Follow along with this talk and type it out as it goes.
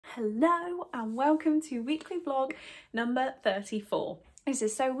Hello and welcome to weekly vlog number 34. This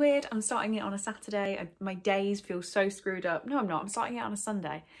is so weird. I'm starting it on a Saturday. My days feel so screwed up. No, I'm not. I'm starting it on a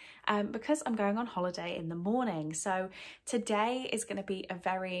Sunday because I'm going on holiday in the morning. So today is going to be a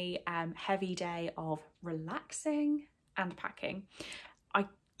very heavy day of relaxing and packing. I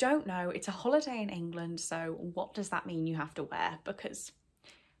don't know. It's a holiday in England. So what does that mean you have to wear? Because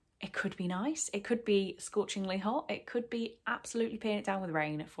it could be nice, it could be scorchingly hot, it could be absolutely peeing it down with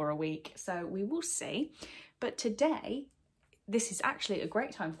rain for a week, so we will see. But today, this is actually a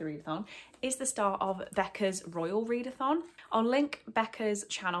great time for the readathon, is the start of Becca's Royal Readathon. I'll link Becca's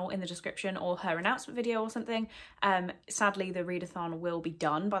channel in the description or her announcement video or something. Sadly, the readathon will be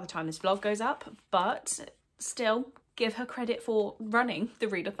done by the time this vlog goes up, but still, give her credit for running the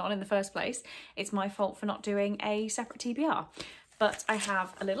readathon in the first place. It's my fault for not doing a separate TBR. But I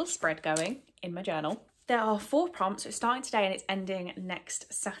have a little spread going in my journal. There are 4 prompts. It's starting today and it's ending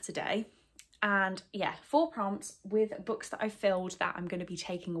next Saturday. And yeah, 4 prompts with books that I filled that I'm going to be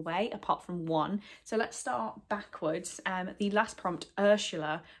taking away, apart from one. So let's start backwards. The last prompt,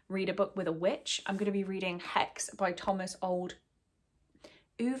 Ursula, read a book with a witch. I'm going to be reading Hex by Thomas Old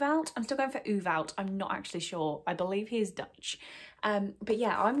Uvalt. I'm still going for Uvalt. I'm not actually sure. I believe he is Dutch. But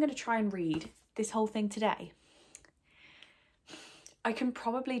yeah, I'm going to try and read this whole thing today. I can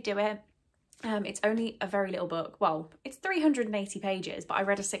probably do it. It's only a very little book. Well, it's 380 pages, but I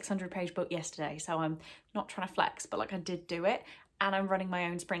read a 600-page book yesterday, so I'm not trying to flex, but like I did do it, and I'm running my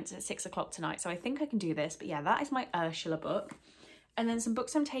own sprints at 6 o'clock tonight, so I think I can do this. But yeah, that is my Ursula book. And then some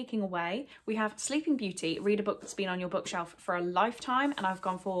books I'm taking away. We have Sleeping Beauty, read a book that's been on your bookshelf for a lifetime, and I've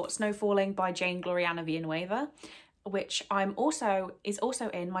gone for Snow Falling by Jane Gloriana Villanueva, which is also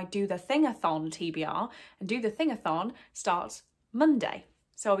in my Do-the-thing-a-thon TBR, and Do-the-thing-a-thon starts Monday.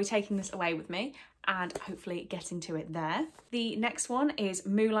 So I'll be taking this away with me and hopefully getting to it there. The next one is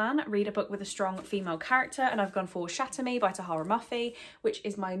Mulan, read a book with a strong female character, and I've gone for Shatter Me by Tahara Muffi, which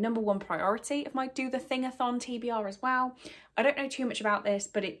is my #1 priority of my Do-the-thing-a-thon TBR as well. I don't know too much about this,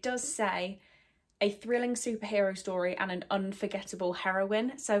 but it does say a thrilling superhero story and an unforgettable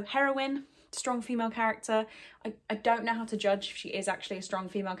heroine. So heroine, strong female character. I don't know how to judge if she is actually a strong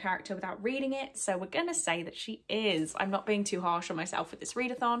female character without reading it, so we're gonna say that she is. I'm not being too harsh on myself with this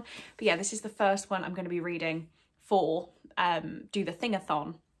readathon, but yeah, this is the first one I'm going to be reading for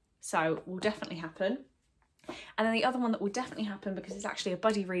Do-the-thing-a-thon, so will definitely happen. And then the other one that will definitely happen, because it's actually a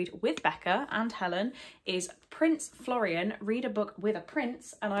buddy read with Becca and Helen, is Prince Florian, read a book with a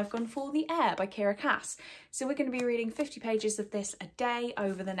prince, and I've gone for The Heir by Kira Cass. So we're going to be reading 50 pages of this a day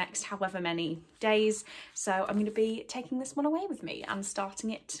over the next however many days. So I'm going to be taking this one away with me and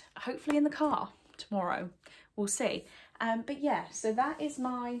starting it hopefully in the car tomorrow. We'll see. But yeah, so that is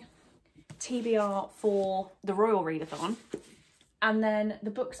my TBR for the Royal Readathon. And then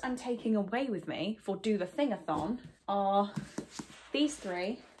the books I'm taking away with me for Do-the-thing-a-thon are these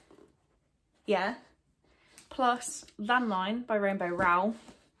 3, yeah, plus Landline by Rainbow Rowell,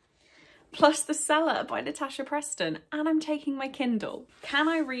 plus The Cellar by Natasha Preston, and I'm taking my Kindle. Can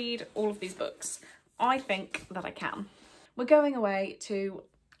I read all of these books? I think that I can. We're going away to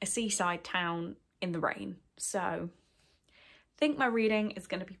a seaside town in the rain, so I think my reading is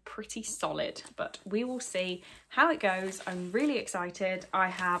going to be pretty solid, but we will see how it goes. I'm really excited. I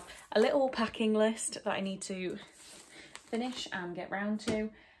have a little packing list that I need to finish and get round to.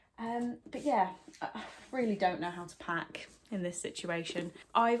 But yeah, I really don't know how to pack in this situation.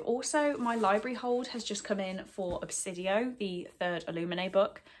 I've also, my library hold has just come in for Obsidio, the 3rd Illuminae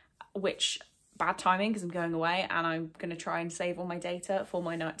book, which bad timing because I'm going away and I'm going to try and save all my data for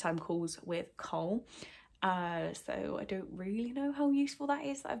my nighttime calls with Cole. So I don't really know how useful that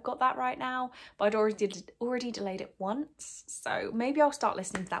is that I've got that right now, but I'd already delayed it once, so maybe I'll start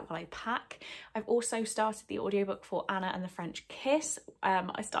listening to that while I pack. I've also started the audiobook for Anna and the French Kiss.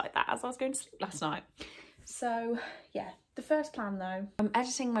 I started that as I was going to sleep last night. So yeah, the first plan though, I'm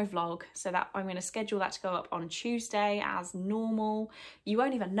editing my vlog so that I'm going to schedule that to go up on Tuesday as normal. You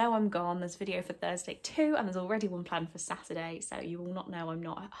won't even know I'm gone. There's a video for Thursday too, and there's already one planned for Saturday, so you will not know I'm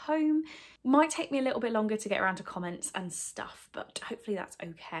not at home. Might take me a little bit longer to get around to comments and stuff, but hopefully that's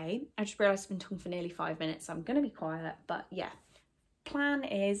okay. I just realised I've been talking for nearly 5 minutes, so I'm going to be quiet, but yeah. Plan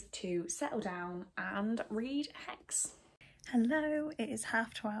is to settle down and read Hex. Hello, it is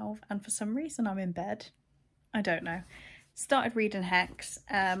 12:30 and for some reason I'm in bed. I don't know. Started reading Hex.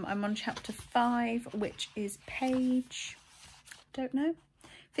 I'm on chapter 5, which is page, don't know,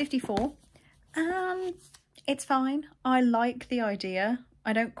 54. And it's fine. I like the idea.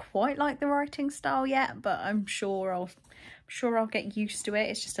 I don't quite like the writing style yet, but I'm sure I'll get used to it.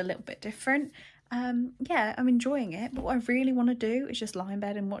 It's just a little bit different. yeah, I'm enjoying it, but what I really want to do is just lie in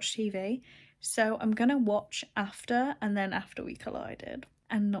bed and watch TV. So I'm gonna watch after, and then after we collided,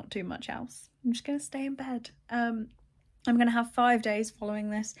 and not do much else. I'm just gonna stay in bed. I'm gonna have 5 days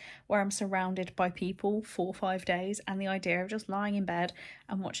following this where I'm surrounded by people for 5 days, and the idea of just lying in bed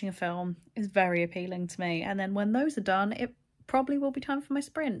and watching a film is very appealing to me. And then when those are done, it probably will be time for my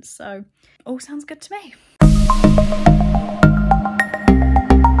sprints. So all sounds good to me.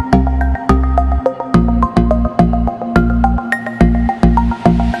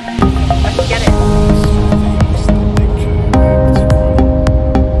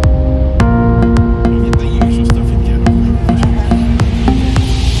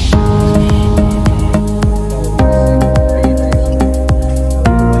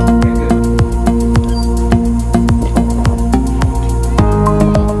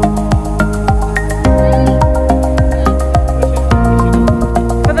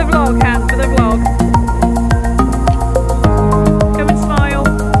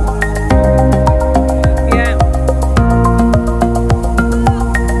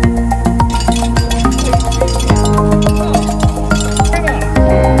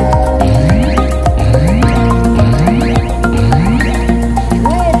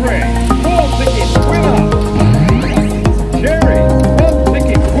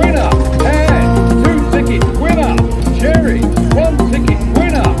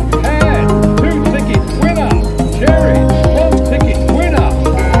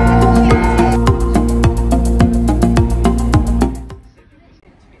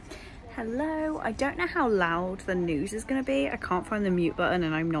 I don't know how loud the news is going to be. I can't find the mute button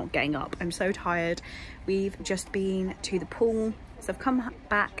and I'm not getting up. I'm so tired. We've just been to the pool. So I've come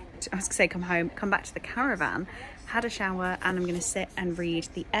back, I was going to say come home, come back to the caravan, had a shower, and I'm going to sit and read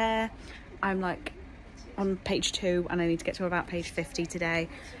The Air. I'm like on page 2 and I need to get to about page 50 today.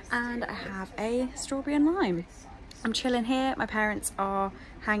 And I have a strawberry and lime. I'm chilling here. My parents are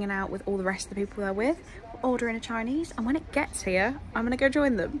hanging out with all the rest of the people they're with, ordering a Chinese, and when it gets here, I'm gonna go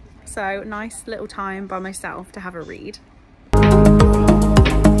join them. So nice little time by myself to have a read.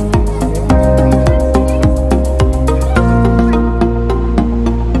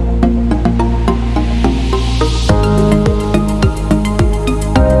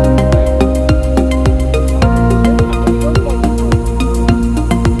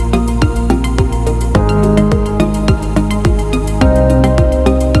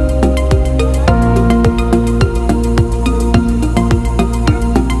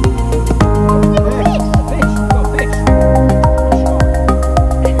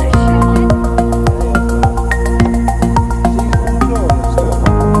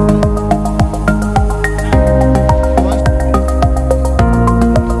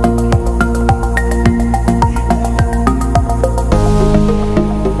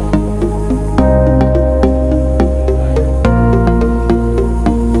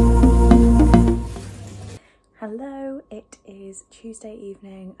 Tuesday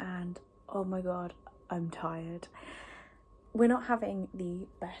evening and oh my god, I'm tired. We're not having the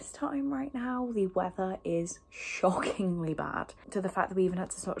best time right now. The weather is shockingly bad, to the fact that we even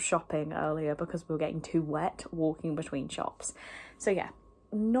had to stop shopping earlier because we were getting too wet walking between shops. So yeah,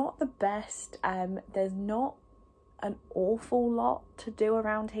 not the best. There's not an awful lot to do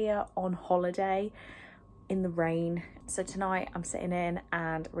around here on holiday in the rain. So tonight I'm sitting in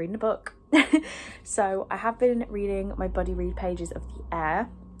and reading a book. So I have been reading my buddy read pages of The Air,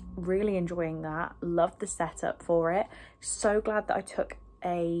 really enjoying that, loved the setup for it. So glad that I took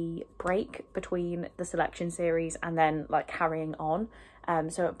a break between the selection series and then like carrying on.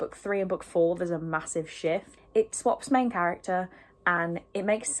 So at book 3 and book 4 there's a massive shift. It swaps main character and it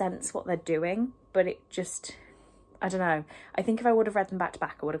makes sense what they're doing, but it just, I don't know, I think if I would have read them back to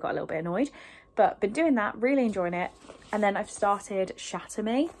back I would have got a little bit annoyed, but been doing that, really enjoying it. And then I've started Shatter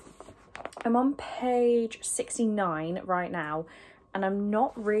Me. I'm on page 69 right now and I'm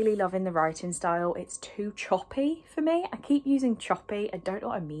not really loving the writing style. It's too choppy for me. I keep using choppy. I don't know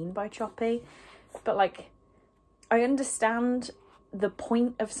what I mean by choppy, but like I understand the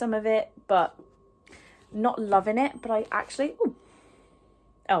point of some of it, but not loving it. But I actually,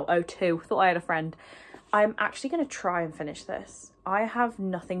 two, thought I had a friend. I'm actually going to try and finish this. I have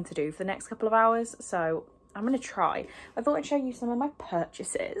nothing to do for the next couple of hours, so I'm going to try. I thought I'd show you some of my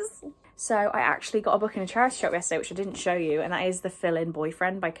purchases. So I actually got a book in a charity shop yesterday, which I didn't show you, and that is The Fill-In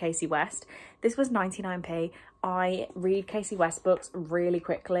Boyfriend by Casey West. This was 99p. I read Casey West books really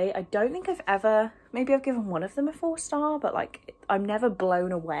quickly. I don't think I've ever, maybe I've given one of them a 4-star, but like I'm never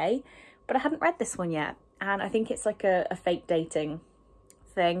blown away. But I hadn't read this one yet, and I think it's like a fake dating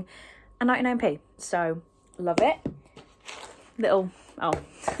thing, and 99p. So love it. Little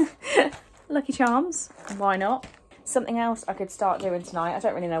Lucky Charms, why not? Something else I could start doing tonight, I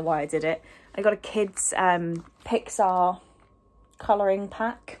don't really know why I did it. I got a kids Pixar colouring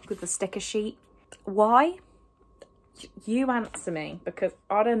pack with the sticker sheet. Why? You answer me, because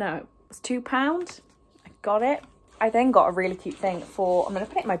I don't know. It's £2. I got it. I then got a really cute thing for, I'm going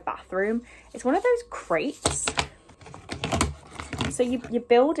to put it in my bathroom. It's one of those crates. So you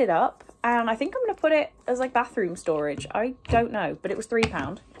build it up, and I think I'm going to put it as like bathroom storage. I don't know, but it was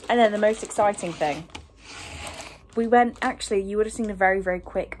 £3. And then the most exciting thing. We went, actually, you would have seen a very, very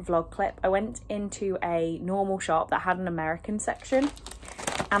quick vlog clip. I went into a normal shop that had an American section,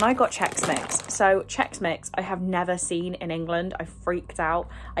 and I got Chex Mix. So Chex Mix, I have never seen in England. I freaked out.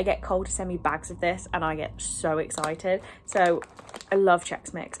 I get Cole to send me bags of this and I get so excited. So I love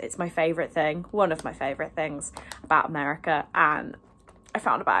Chex Mix. It's my favourite thing, one of my favourite things about America. And I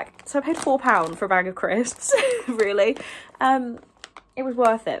found a bag. So I paid £4 for a bag of crisps, really. It was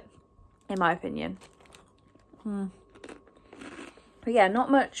worth it, in my opinion. But yeah,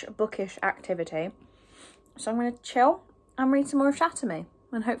 not much bookish activity. So I'm going to chill and read some more of Shatter Me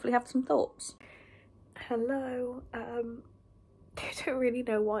and hopefully have some thoughts. Hello. I don't really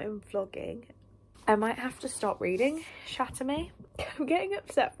know why I'm vlogging. I might have to stop reading Shatter Me. I'm getting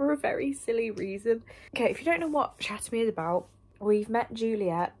upset for a very silly reason. Okay, if you don't know what Shatter Me is about, we've met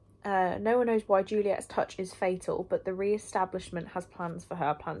Juliet. No one knows why Juliet's touch is fatal, but the re-establishment has plans for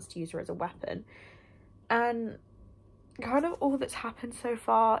her, plans to use her as a weapon. And kind of all that's happened so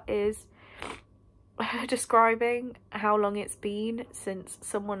far is her describing how long it's been since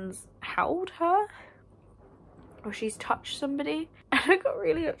someone's held her or she's touched somebody, and I got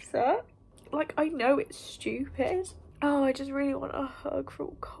really upset. Like, I know it's stupid. Oh, I just really want a hug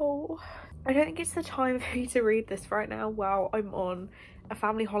from Cole. I don't think it's the time for me to read this right now while I'm on a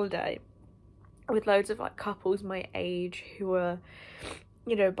family holiday with loads of like couples my age who are,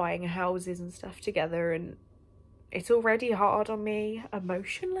 you know, buying houses and stuff together, and it's already hard on me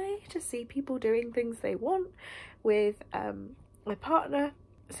emotionally to see people doing things they want with my partner.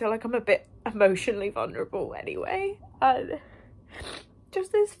 So like, I'm a bit emotionally vulnerable anyway, and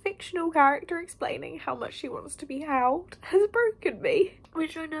just this fictional character explaining how much she wants to be held has broken me,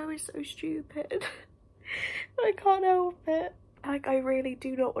 which I know is so stupid. I can't help it. Like, I really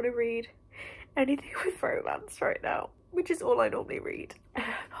do not want to read anything with romance right now, which is all I normally read.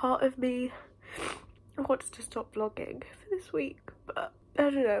 Part of me wants to stop vlogging for this week, but I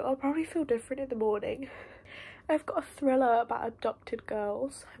don't know, I'll probably feel different in the morning. I've got a thriller about abducted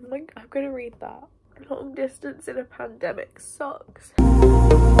girls. I'm gonna read that. Long distance in a pandemic sucks.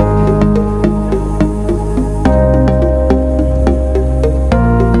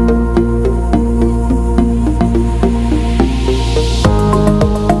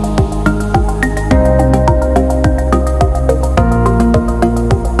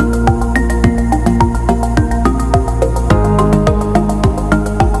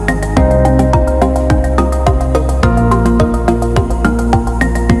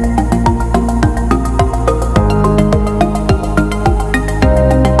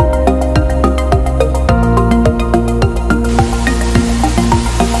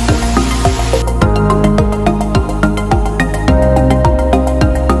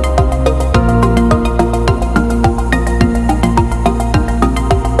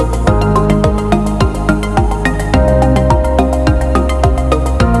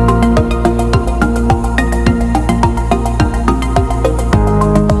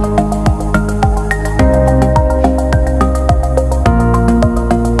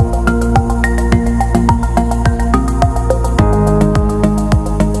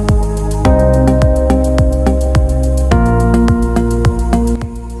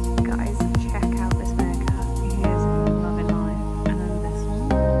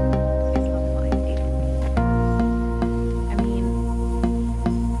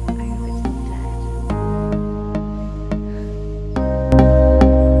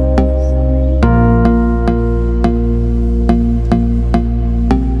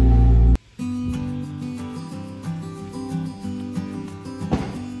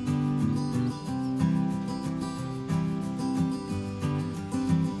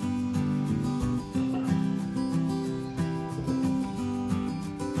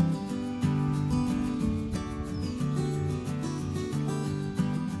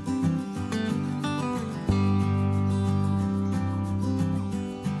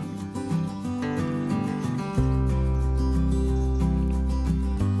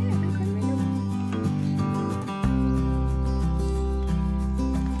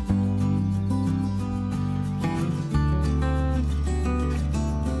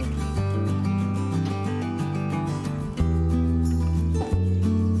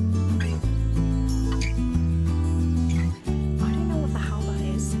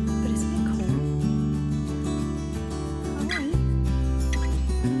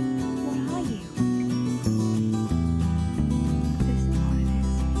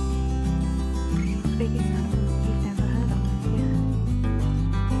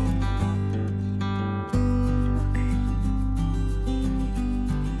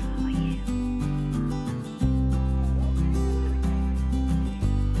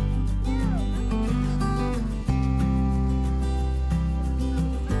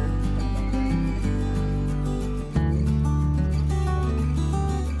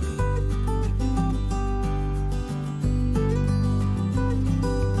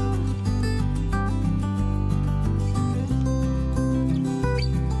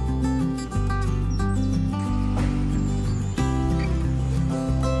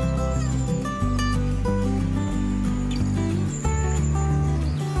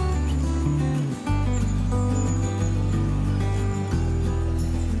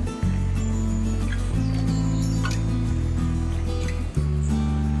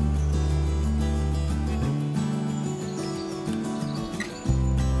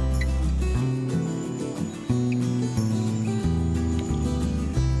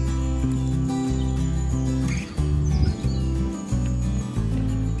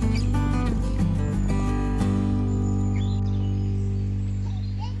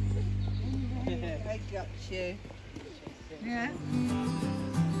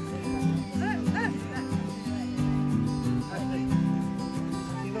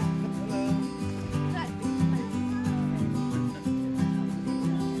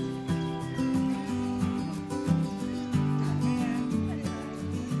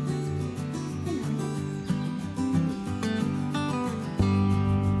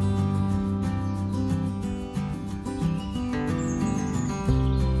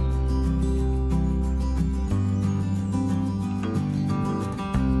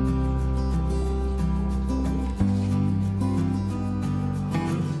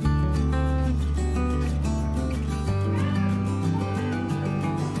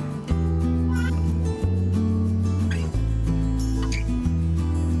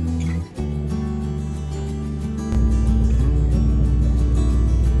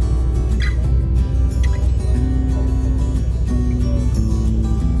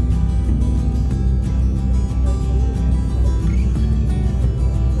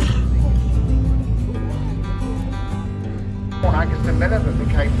 Miller, but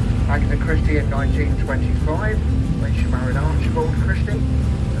became Agatha Christie in 1925 when she married Archibald Christie,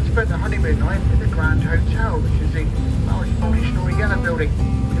 and spent the honeymoon night in the Grand Hotel, which is the large multi-storey yellow building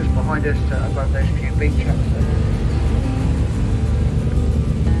just behind us above those few beach huts.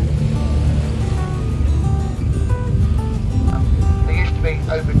 There used to be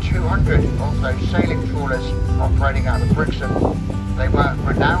over 200 of those sailing trawlers operating out of Brixton. They were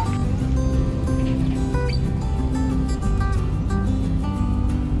renowned.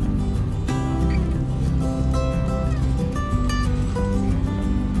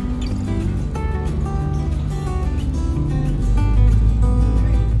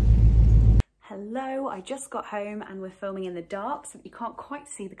 Hello, I just got home and we're filming in the dark so that you can't quite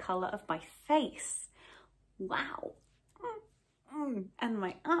see the colour of my face. Wow. And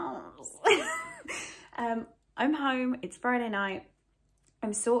my arms. I'm home, it's Friday night.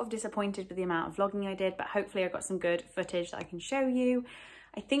 I'm sort of disappointed with the amount of vlogging I did, but hopefully I got some good footage that I can show you.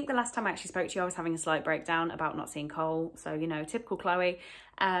 I think the last time I actually spoke to you, I was having a slight breakdown about not seeing Cole. So, you know, typical Chloe.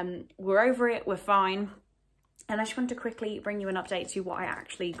 We're over it, we're fine. And I just wanted to quickly bring you an update to what I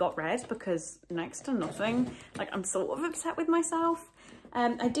actually got read, because next to nothing, like, I'm sort of upset with myself.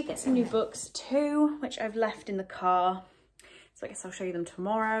 I did get some new books too, which I've left in the car. So I guess I'll show you them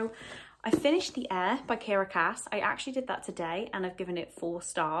tomorrow. I finished The Air by Kira Cass. I actually did that today and I've given it 4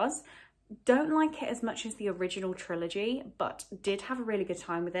 stars. Don't like it as much as the original trilogy, but did have a really good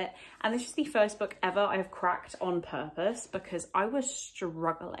time with it. And this is the first book ever I have cracked on purpose because I was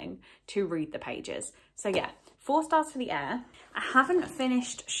struggling to read the pages. So yeah, 4 stars for The Air. I haven't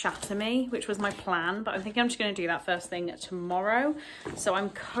finished Shatter Me, which was my plan, but I think I'm just going to do that first thing tomorrow. So I'm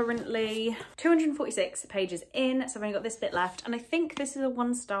currently 246 pages in, so I've only got this bit left, and I think this is a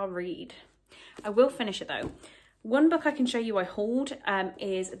 1-star read. I will finish it though. One book I can show you I hauled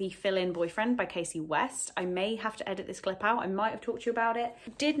is The Fill-In Boyfriend by Casey West. I may have to edit this clip out. I might have talked to you about it.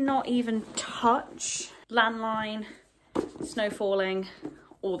 Did not even touch Landline, Snow Falling,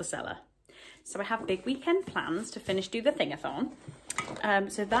 or The Cellar. So I have big weekend plans to finish Do-the-thing-a-thon.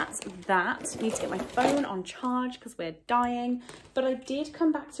 So that's that. I need to get my phone on charge because we're dying. But I did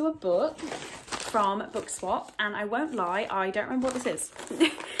come back to a book from BOOKSWAP, and I won't lie, I don't remember what this is.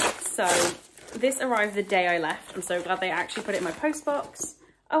 So this arrived the day I left. I'm so glad they actually put it in my post box.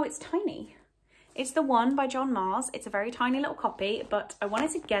 Oh, it's tiny. It's The One by John Mars. It's a very tiny little copy, but I wanted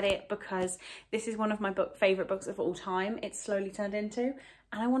to get it because this is one of my favourite books of all time. It's slowly turned into,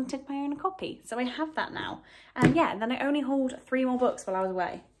 and I wanted my own copy. So I have that now. And yeah, then I only hauled 3 more books while I was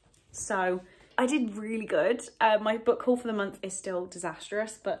away. So I did really good. My book haul for the month is still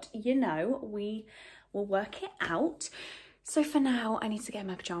disastrous, but you know, we will work it out. So for now, I need to get in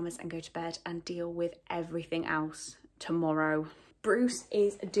my pajamas and go to bed and deal with everything else tomorrow. Bruce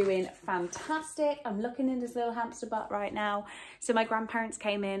is doing fantastic. I'm looking in his little hamster butt right now. So my grandparents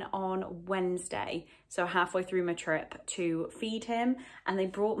came in on Wednesday, so halfway through my trip, to feed him, and they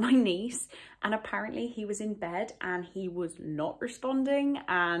brought my niece, and apparently he was in bed and he was not responding,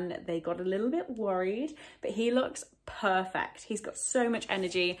 and they got a little bit worried, but he looks perfect. He's got so much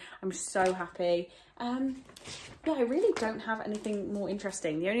energy. I'm so happy. Yeah, I really don't have anything more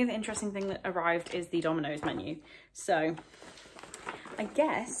interesting. The only other interesting thing that arrived is the Domino's menu. So I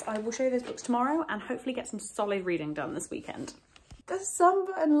guess I will show you those books tomorrow and hopefully get some solid reading done this weekend. The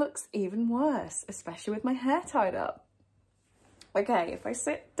sunburn looks even worse, especially with my hair tied up. Okay, if I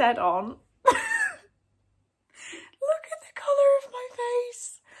sit dead on, look at the colour of my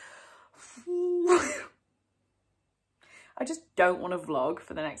face. I just don't want to vlog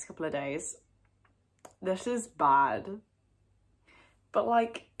for the next couple of days. This is bad. But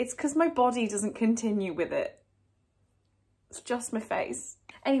like, it's because my body doesn't continue with it. It's just my face.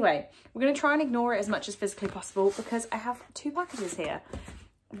 Anyway, we're going to try and ignore it as much as physically possible because I have 2 packages here.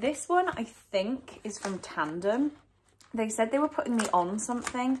 This one I think is from Tandem. They said they were putting me on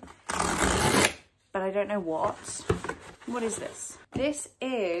something, but I don't know what. What is this? This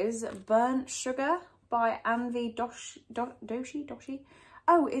is Burnt Sugar by Anvi Doshi.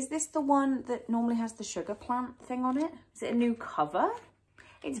 Oh, is this the one that normally has the sugar plant thing on it? Is it a new cover?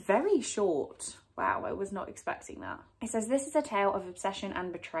 It's very short. Wow, I was not expecting that. It says, this is a tale of obsession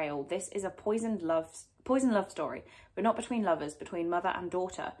and betrayal. This is a poisoned love story, but not between lovers, between mother and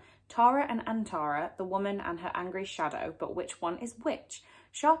daughter. Tara and Antara, the woman and her angry shadow, but which one is which?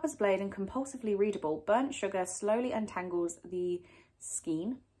 Sharp as blade and compulsively readable, Burnt Sugar slowly untangles the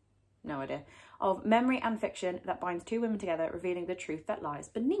skein, no idea, of memory and fiction that binds 2 women together, revealing the truth that lies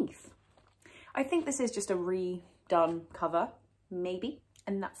beneath. I think this is just a redone cover, maybe,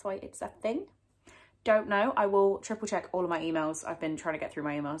 and that's why it's a thing. don't know. I will triple check all of my emails. I've been trying to get through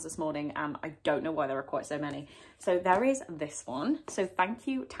my emails this morning and I don't know why there are quite so many. So there is this one. So thank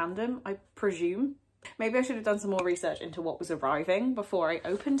you, Tandem, I presume. Maybe I should have done some more research into what was arriving before I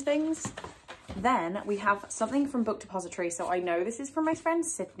opened things. Then we have something from Book Depository. So I know this is from my friend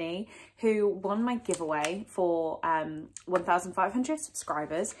Sydney, who won my giveaway for 1,500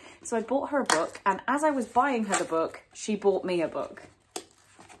 subscribers. So I bought her a book, and as I was buying her the book, she bought me a book.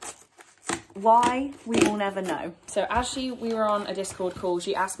 Why, we will never know. So as we were on a Discord call,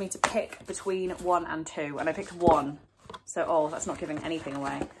 she asked me to pick between 1 and 2, and I picked 1. So, oh, that's not giving anything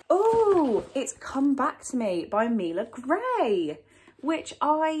away. Oh, it's Come Back to Me by Mila Gray, which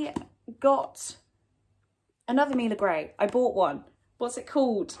I got. Another Mila Gray. I bought one. What's it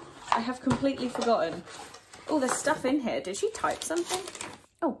called? I have completely forgotten. Oh, there's stuff in here. Did she type something?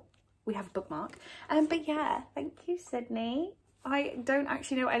 Oh, we have a bookmark. But yeah, thank you, Sydney. I don't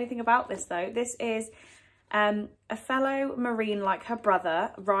actually know anything about this though. This is a fellow Marine like her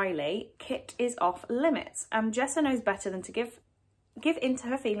brother, Riley. Kit is off limits, and Jessa knows better than to give in to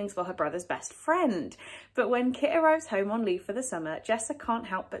her feelings for her brother's best friend. But when Kit arrives home on leave for the summer, Jessa can't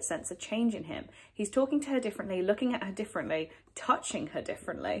help but sense a change in him. He's talking to her differently, looking at her differently, touching her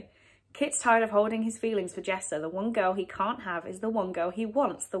differently. Kit's tired of holding his feelings for Jessa. The one girl he can't have is the one girl he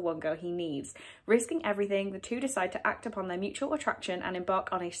wants, the one girl he needs. Risking everything, the two decide to act upon their mutual attraction and embark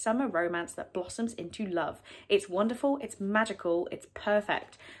on a summer romance that blossoms into love. It's wonderful, it's magical, it's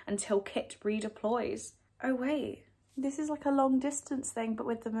perfect, until Kit redeploys. Oh wait, this is like a long distance thing, but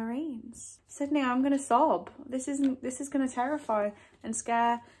with the Marines. Sydney, I'm gonna sob. This is gonna terrify and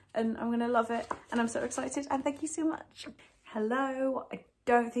scare, and I'm gonna love it, and I'm so excited, and thank you so much. Hello. I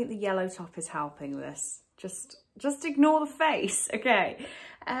don't think the yellow top is helping this. Just ignore the face. Okay.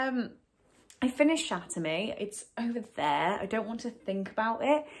 I finished Shatter Me. It's over there. I don't want to think about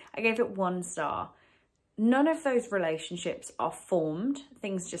it. I gave it 1 star. None of those relationships are formed.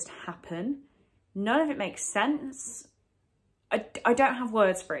 Things just happen. None of it makes sense. I don't have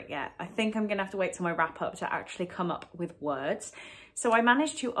words for it yet. I think I'm gonna have to wait till my wrap up to actually come up with words. So I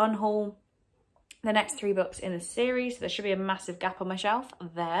managed to unhaul the next 3 books in the series. So there should be a massive gap on my shelf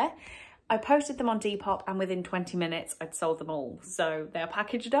there. I posted them on Depop, and within 20 minutes I'd sold them all. So they're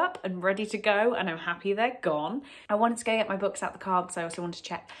packaged up and ready to go, and I'm happy they're gone. I wanted to go get my books out the car because I also wanted to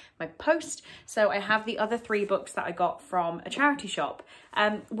check my post. So I have the other 3 books that I got from a charity shop.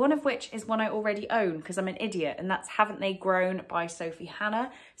 One of which is one I already own because I'm an idiot, and that's Haven't They Grown by Sophie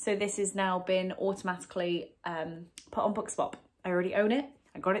Hannah. So this has now been automatically put on BOOKSWAP. I already own it.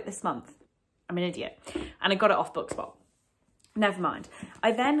 I got it this month. I'm an idiot. And I got it off BOOKSWAP. Never mind.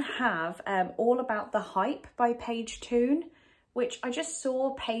 I then have All About the Hype by Paige Toon, which I just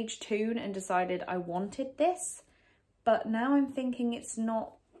saw Paige Toon and decided I wanted this. But now I'm thinking it's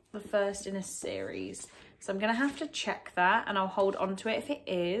not the first in a series. So I'm going to have to check that, and I'll hold on to it if it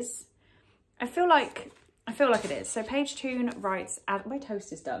is. I feel like it is. So Paige Toon writes... My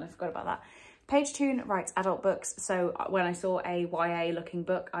toast is done. I forgot about that. Paige Toon writes adult books, so when I saw a YA looking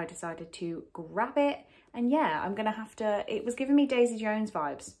book, I decided to grab it. And yeah, I'm gonna have to, it was giving me Daisy Jones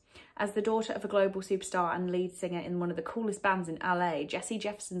vibes. As the daughter of a global superstar and lead singer in one of the coolest bands in LA, Jessie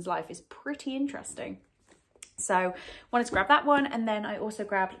Jefferson's life is pretty interesting. So wanted to grab that one, and then I also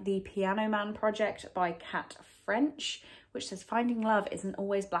grabbed The Piano Man Project by Kat French, which says finding love isn't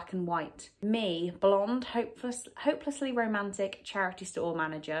always black and white. Me, blonde, hopelessly romantic charity store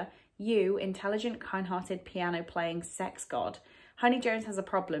manager. You, intelligent, kind-hearted, piano-playing sex god. Honey Jones has a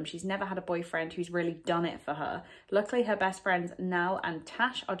problem. She's never had a boyfriend who's really done it for her. Luckily, her best friends Nell and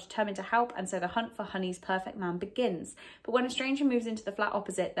Tash are determined to help, and so the hunt for Honey's perfect man begins. But when a stranger moves into the flat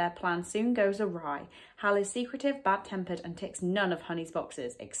opposite, their plan soon goes awry. Hal is secretive, bad-tempered, and ticks none of Honey's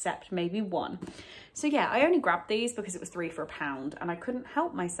boxes, except maybe one. So yeah, I only grabbed these because it was 3 for £1, and I couldn't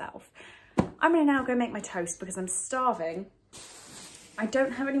help myself. I'm gonna now go make my toast because I'm starving. I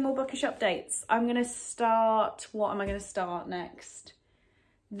don't have any more bookish updates. I'm going to start... What am I going to start next?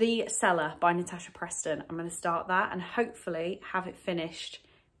 The Cellar by Natasha Preston. I'm going to start that and hopefully have it finished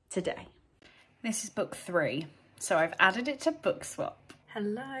today. This is book 3. So I've added it to BOOKSWAP.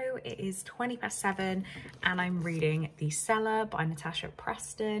 Hello, it is 7:20 and I'm reading The Cellar by Natasha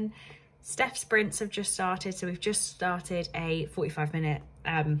Preston. Steph's sprints have just started. So we've just started a 45-minute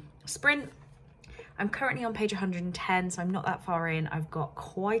sprint. I'm currently on page 110, so I'm not that far in. I've got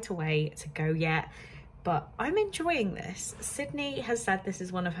quite a way to go yet, but I'm enjoying this. Sydney has said this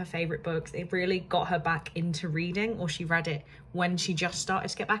is one of her favourite books. It really got her back into reading, or she read it when she just started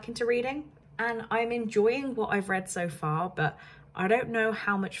to get back into reading. And I'm enjoying what I've read so far, but I don't know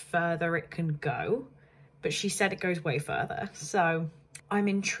how much further it can go. But she said it goes way further, so I'm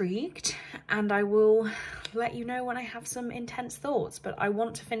intrigued and I will let you know when I have some intense thoughts, but I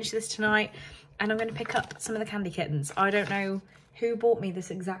want to finish this tonight and I'm going to pick up some of the candy kittens. I don't know who bought me this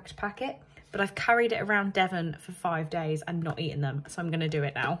exact packet, but I've carried it around Devon for 5 days and not eaten them, so I'm going to do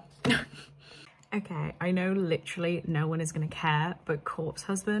it now. Okay, I know literally no one is going to care, but Corpse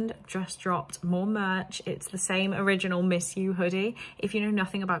Husband just dropped more merch. It's the same original Miss You hoodie. If you know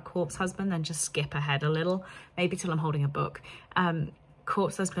nothing about Corpse Husband, then just skip ahead a little, maybe till I'm holding a book.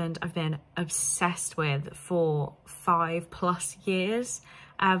 Corpse Husband I've been obsessed with for 5+ years.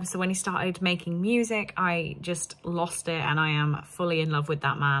 So when he started making music, I just lost it and I am fully in love with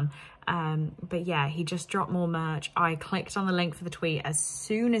that man. But yeah, he just dropped more merch. I clicked on the link for the tweet as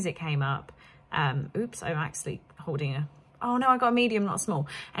soon as it came up. Oops, I'm actually holding a, oh no, I got a medium, not a small.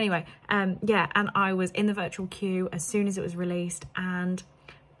 Anyway, yeah, and I was in the virtual queue as soon as it was released and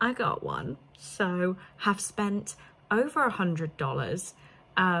I got one. So have spent over $100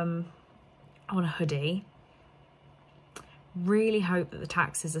 on a hoodie. Really hope that the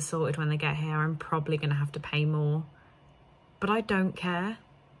taxes are sorted when they get here. I'm probably gonna have to pay more, but I don't care.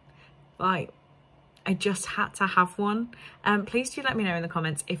 Like, I just had to have one. Please do let me know in the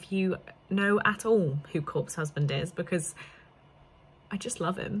comments if you know at all who Corpse Husband is, because I just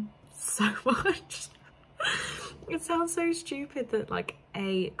love him so much. It sounds so stupid that like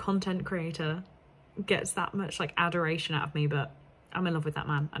a content creator gets that much like adoration out of me, but I'm in love with that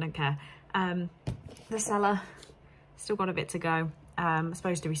man. I don't care. The cellar, still got a bit to go. I'm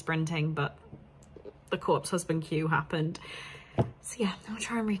supposed to be sprinting, but the Corpse Husband queue happened. So yeah, I'll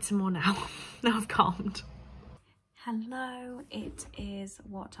try and read some more now. Now I've calmed. Hello, it is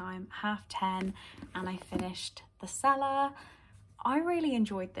what time? 10:30 and I finished The Cellar. I really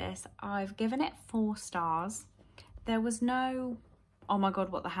enjoyed this. I've given it 4 stars. There was no, oh my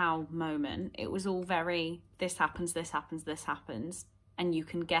God, what the hell moment. It was all very, this happens, this happens, this happens, and you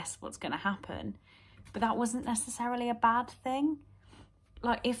can guess what's going to happen. But that wasn't necessarily a bad thing.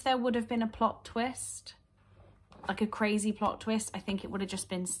 Like, if there would have been a plot twist, like a crazy plot twist, I think it would have just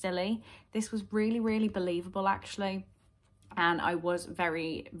been silly. This was really, really believable, actually. And I was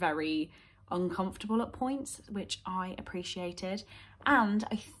very, very uncomfortable at points, which I appreciated. And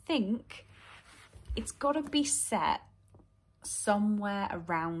I think it's got to be set somewhere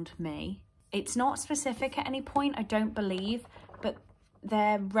around me. It's not specific at any point, I don't believe, but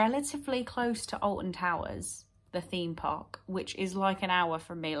they're relatively close to Alton Towers, the theme park, which is like an hour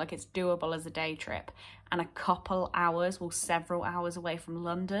from me. Like, it's doable as a day trip, and a couple hours, well, several hours away from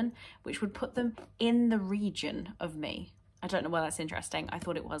London, which would put them in the region of me. I don't know why that's interesting. I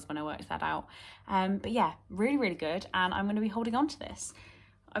thought it was when I worked that out. But yeah, really, really good. And I'm going to be holding on to this.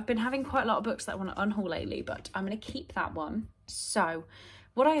 I've been having quite a lot of books that I want to unhaul lately, but I'm going to keep that one. So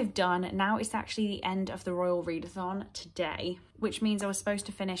what I have done now is actually the end of the Royal Readathon today, which means I was supposed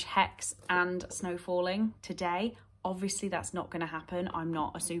to finish Hex and Snow Falling today. Obviously that's not going to happen. I'm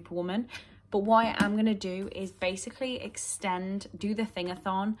not a superwoman. But what I am going to do is basically extend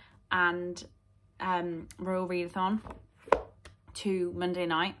do-the-thing-a-thon and Royal Readathon to Monday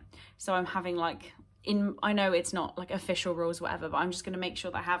night. So I'm having like, I know it's not like official rules, whatever, but I'm just going to make sure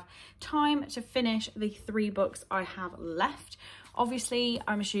that I have time to finish the 3 books I have left. Obviously,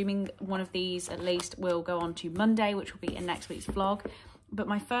 I'm assuming one of these at least will go on to Monday, which will be in next week's vlog. But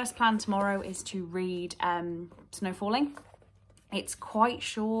my first plan tomorrow is to read Snow Falling. It's quite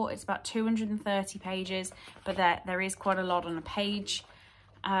short. It's about 230 pages, but there is quite a lot on a page.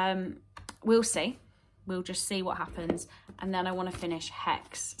 We'll see. We'll just see what happens. And then I want to finish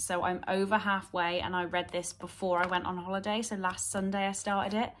Hex. So I'm over halfway, and I read this before I went on holiday. So last Sunday I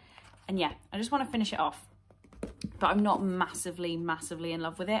started it. And yeah, I just want to finish it off. But I'm not massively, massively in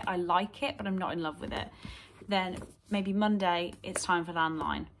love with it. I like it, but I'm not in love with it. Then maybe Monday, it's time for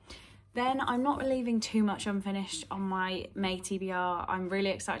Landline. Then I'm not leaving too much unfinished on my May TBR. I'm really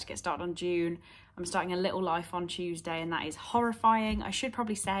excited to get started on June. I'm starting A Little Life on Tuesday, and that is horrifying. I should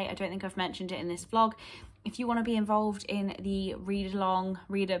probably say, I don't think I've mentioned it in this vlog. If you want to be involved in the read along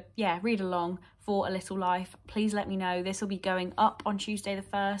for A Little Life, please let me know. This will be going up on Tuesday the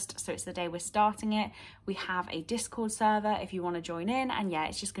 1st, so it's the day we're starting it. We have a Discord server if you want to join in, and yeah,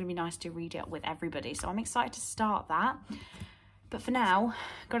 it's just going to be nice to read it with everybody. So I'm excited to start that. But for now,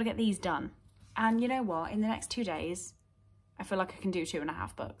 got to get these done. And you know what? In the next 2 days, I feel like I can do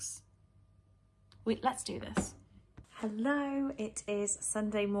 2.5 books. Let's do this. Hello, it is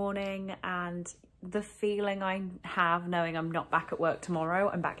Sunday morning, and the feeling I have knowing I'm not back at work tomorrow,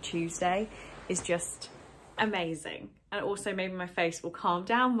 I'm back Tuesday, is just amazing. And also maybe my face will calm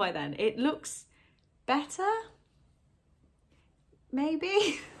down by then. It looks better,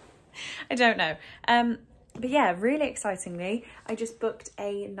 maybe? I don't know. But yeah, really excitingly, I just booked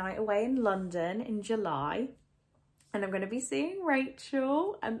a night away in London in July, and I'm going to be seeing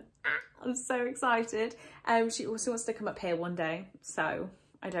Rachel, and I'm so excited. She also wants to come up here one day, so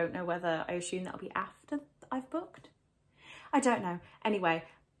I don't know whether, I assume that'll be after I've booked. I don't know. Anyway,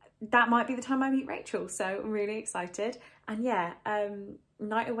 that might be the time I meet Rachel, so I'm really excited. And yeah,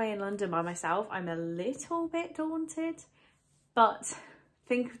 night away in London by myself, I'm a little bit daunted, but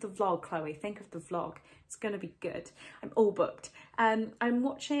think of the vlog, Chloe, think of the vlog. It's gonna be good. I'm all booked. I'm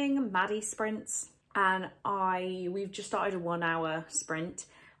watching Maddie sprints, and we've just started a 1 hour sprint.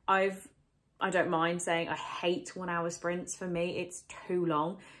 I don't mind saying I hate 1 hour sprints. For me, it's too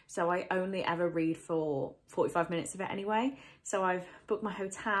long. So I only ever read for 45 minutes of it anyway. So I've booked my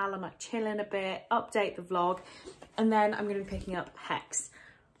hotel, I'm like chilling a bit, update the vlog, and then I'm gonna be picking up Hex.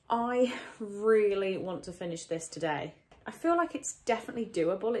 I really want to finish this today. I feel like it's definitely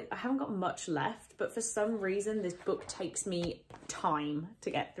doable. I haven't got much left, but for some reason, this book takes me time to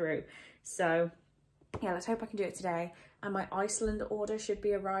get through. So yeah, let's hope I can do it today. And my Iceland order should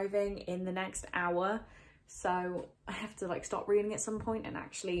be arriving in the next hour. So I have to like stop reading at some point and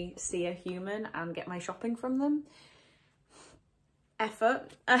actually see a human and get my shopping from them. Effort.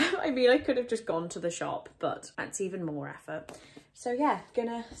 I mean, I could have just gone to the shop, but that's even more effort. So yeah,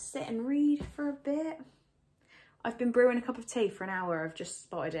 gonna sit and read for a bit. I've been brewing a cup of tea for an hour. I've just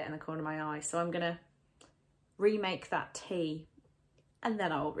spotted it in the corner of my eye. So I'm gonna remake that tea and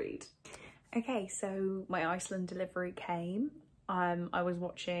then I'll read. Okay, so my Iceland delivery came. I was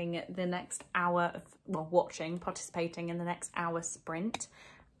watching the next hour of, well, participating in the next hour sprint.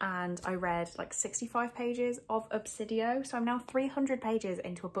 And I read like 65 pages of Obsidio. So I'm now 300 pages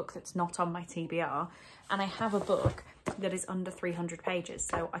into a book that's not on my TBR. And I have a book that is under 300 pages.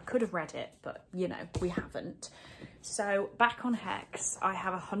 So I could have read it, but you know, we haven't. So back on Hex, I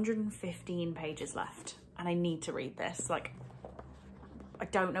have 115 pages left and I need to read this. Like, I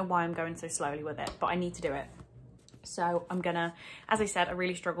don't know why I'm going so slowly with it, but I need to do it. So I'm gonna, as I said, I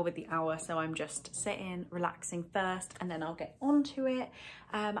really struggle with the hour, so I'm just sitting, relaxing first, and then I'll get onto it.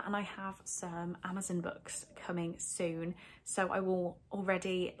 And I have some Amazon books coming soon, so I will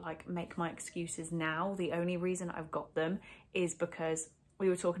already like make my excuses now. The only reason I've got them is because we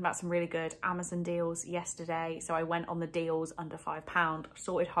were talking about some really good Amazon deals yesterday, so I went on the deals under £5,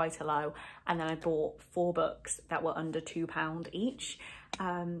 sorted high to low, and then I bought 4 books that were under £2 each.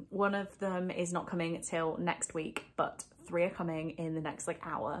 One of them is not coming until next week, but 3 are coming in the next like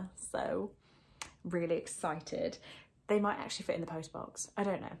hour, so really excited. They might actually fit in the post box, I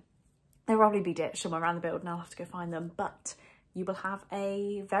don't know. They'll probably be ditched somewhere around the build and I'll have to go find them, but you will have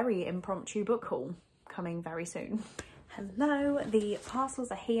a very impromptu book haul coming very soon. Hello, the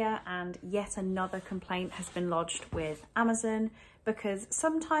parcels are here, and yet another complaint has been lodged with Amazon, because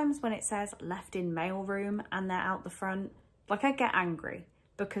sometimes when it says left in mailroom and they're out the front, like I get angry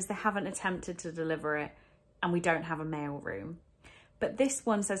because they haven't attempted to deliver it and we don't have a mailroom. But this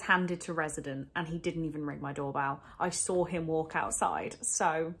one says handed to resident and he didn't even ring my doorbell. I saw him walk outside,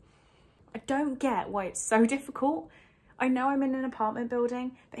 so I don't get why it's so difficult. I know I'm in an apartment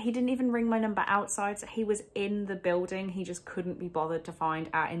building, but he didn't even ring my number outside, so he was in the building. He just couldn't be bothered to find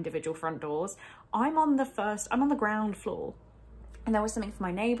our individual front doors. I'm on the ground floor, and there was something for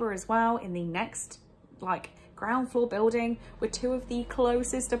my neighbour as well in the next, like, ground floor building with 2 of the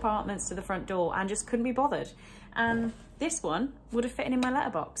closest apartments to the front door, and just couldn't be bothered. And this one would have fit in my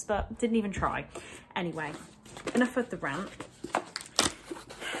letterbox, but didn't even try. Anyway, enough of the rant.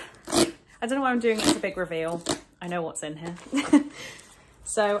 I don't know why I'm doing it as a big reveal. I know what's in here.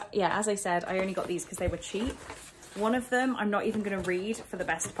 So yeah, as I said, I only got these because they were cheap. One of them I'm not even going to read for the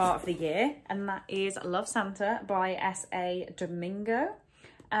best part of the year, and that is Love Santa by S.A. Domingo.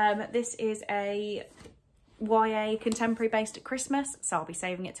 This is a YA contemporary based at Christmas, so I'll be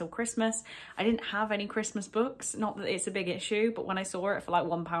saving it till Christmas. I didn't have any Christmas books, not that it's a big issue, but when I saw it for like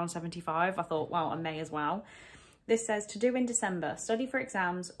 £1.75, I thought, wow, I may as well. This says, to do in December: study for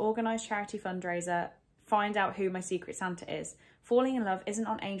exams, organise charity fundraiser, find out who my secret Santa is. Falling in love isn't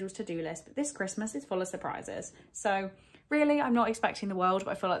on Angel's to-do list, but this Christmas is full of surprises. So really, I'm not expecting the world,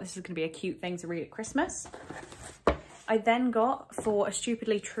 but I feel like this is going to be a cute thing to read at Christmas. I then got, for a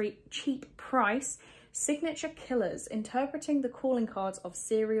stupidly cheap price, Signature Killers: Interpreting the Calling Cards of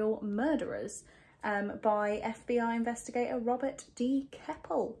Serial Murderers by FBI investigator Robert D.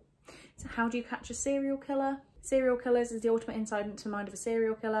 Keppel. So how do you catch a serial killer? Serial Killers is the ultimate insight into the mind of a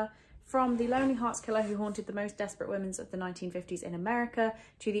serial killer. From the lonely hearts killer who haunted the most desperate women of the 1950s in America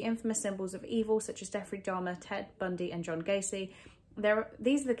to the infamous symbols of evil such as Jeffrey Dahmer, Ted Bundy and John Gacy,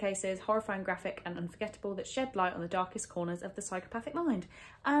 these are the cases, horrifying, graphic and unforgettable, that shed light on the darkest corners of the psychopathic mind.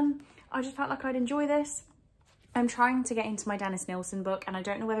 I just felt like I'd enjoy this. I'm trying to get into my Dennis Nilsen book, and I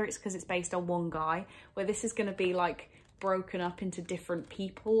don't know whether it's because it's based on one guy, where this is going to be like broken up into different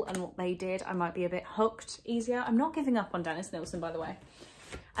people and what they did. I might be a bit hooked easier. I'm not giving up on Dennis Nilsen, by the way.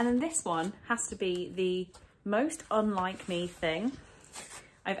 And then this one has to be the most unlike me thing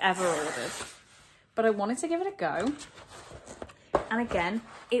I've ever ordered, but I wanted to give it a go. And again,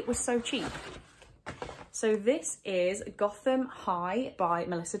 it was so cheap. So this is Gotham High by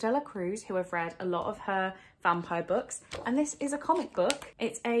Melissa de la Cruz, who I've read a lot of her vampire books, and this is a comic book.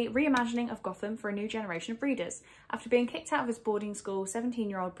 It's a reimagining of Gotham for a new generation of readers. After being kicked out of his boarding school,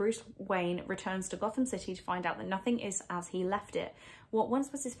 17-year-old Bruce Wayne returns to Gotham City to find out that nothing is as he left it. What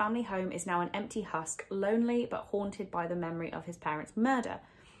once was his family home is now an empty husk, lonely but haunted by the memory of his parents' murder.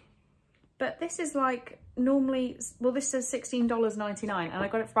 But this is like normally, well, this says $16.99 and I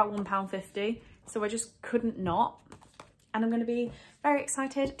got it for about £1.50, so I just couldn't not. And I'm going to be very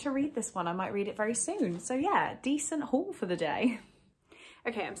excited to read this one. I might read it very soon. So yeah, decent haul for the day.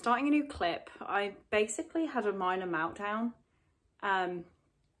 Okay, I'm starting a new clip. I basically had a minor meltdown and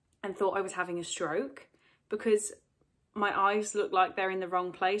thought I was having a stroke because my eyes look like they're in the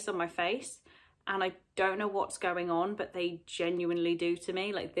wrong place on my face. And I don't know what's going on, but they genuinely do to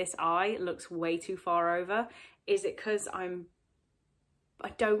me. Like, this eye looks way too far over. Is it because I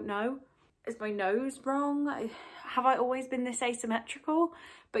don't know. Is my nose wrong? Have I always been this asymmetrical?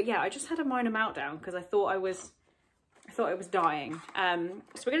 But yeah, I just had a minor meltdown because I thought I was dying.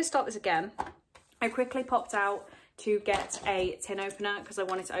 So we're going to start this again. I quickly popped out to get a tin opener because I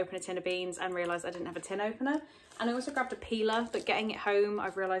wanted to open a tin of beans and realised I didn't have a tin opener. And I also grabbed a peeler, but getting it home,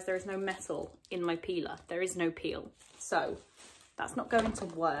 I've realised there is no metal in my peeler. There is no peel. So that's not going to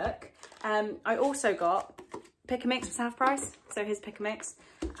work. I also got Pick a Mix was half price, so here's Pick a Mix.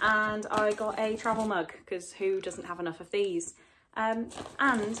 And I got a travel mug, because who doesn't have enough of these? And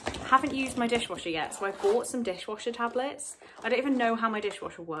haven't used my dishwasher yet, so I bought some dishwasher tablets. I don't even know how my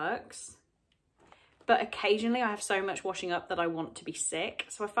dishwasher works, but occasionally I have so much washing up that I want to be sick,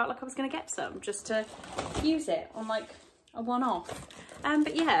 so I felt like I was going to get some just to use it on like a one-off.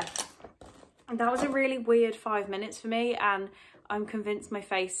 But yeah, that was a really weird 5 minutes for me, and I'm convinced my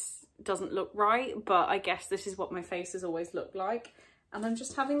face doesn't look right, but I guess this is what my face has always looked like, and I'm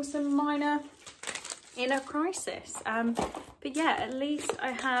just having some minor inner crisis. But yeah, at least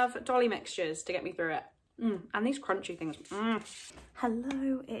I have dolly mixtures to get me through it. And these crunchy things.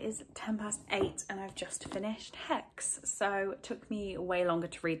 Hello, it is 8:10 and I've just finished Hex. So it took me way longer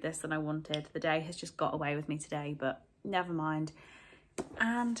to read this than I wanted. The day has just got away with me today, but never mind.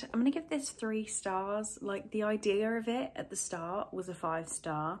 And I'm gonna give this 3 stars. Like, the idea of it at the start was a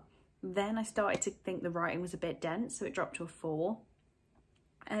 5-star. Then I started to think the writing was a bit dense, so it dropped to a 4.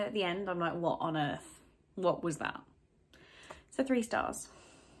 And at the end, I'm like, what on earth? What was that? So 3 stars.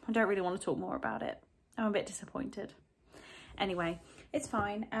 I don't really want to talk more about it. I'm a bit disappointed. Anyway, it's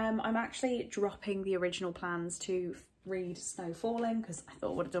fine. I'm actually dropping the original plans to read Snow Falling because I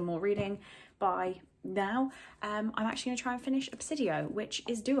thought I would have done more reading by now. I'm actually going to try and finish Obsidio, which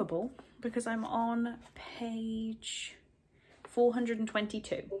is doable because I'm on page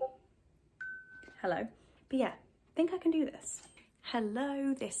 422. Hello. But yeah, I think I can do this.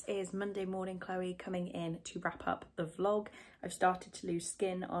 Hello, this is Monday morning Chloe coming in to wrap up the vlog. I've started to lose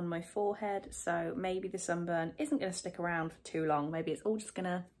skin on my forehead, so maybe the sunburn isn't going to stick around for too long. Maybe it's all just going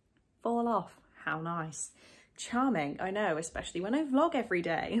to fall off. How nice. Charming, I know, especially when I vlog every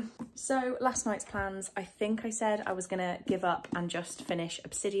day. So last night's plans, I think I said I was going to give up and just finish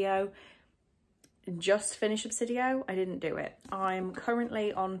Obsidio. I didn't do it. I'm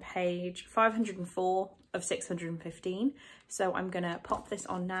currently on page 504 of 615, so I'm gonna pop this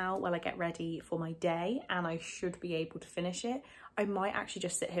on now while I get ready for my day, and I should be able to finish it. I might actually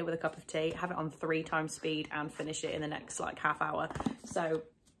just sit here with a cup of tea, have it on 3 times speed and finish it in the next like half hour. So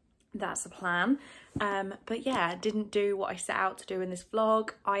that's the plan. But yeah, didn't do what I set out to do in this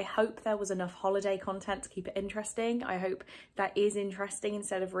vlog. I hope there was enough holiday content to keep it interesting. I hope that is interesting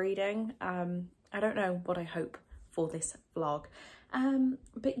instead of reading. I don't know what I hope for this vlog.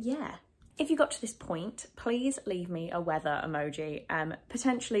 But yeah, if you got to this point, please leave me a weather emoji,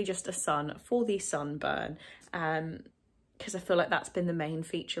 potentially just a sun for the sunburn, because I feel like that's been the main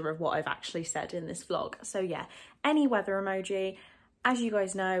feature of what I've actually said in this vlog. So yeah, any weather emoji. As you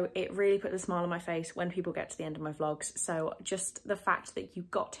guys know, it really puts a smile on my face when people get to the end of my vlogs. So just the fact that you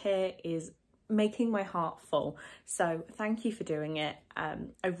got here is making my heart full. So thank you for doing it.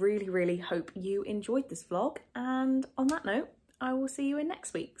 I really, really hope you enjoyed this vlog. And on that note, I will see you in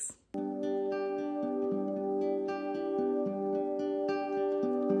next week's.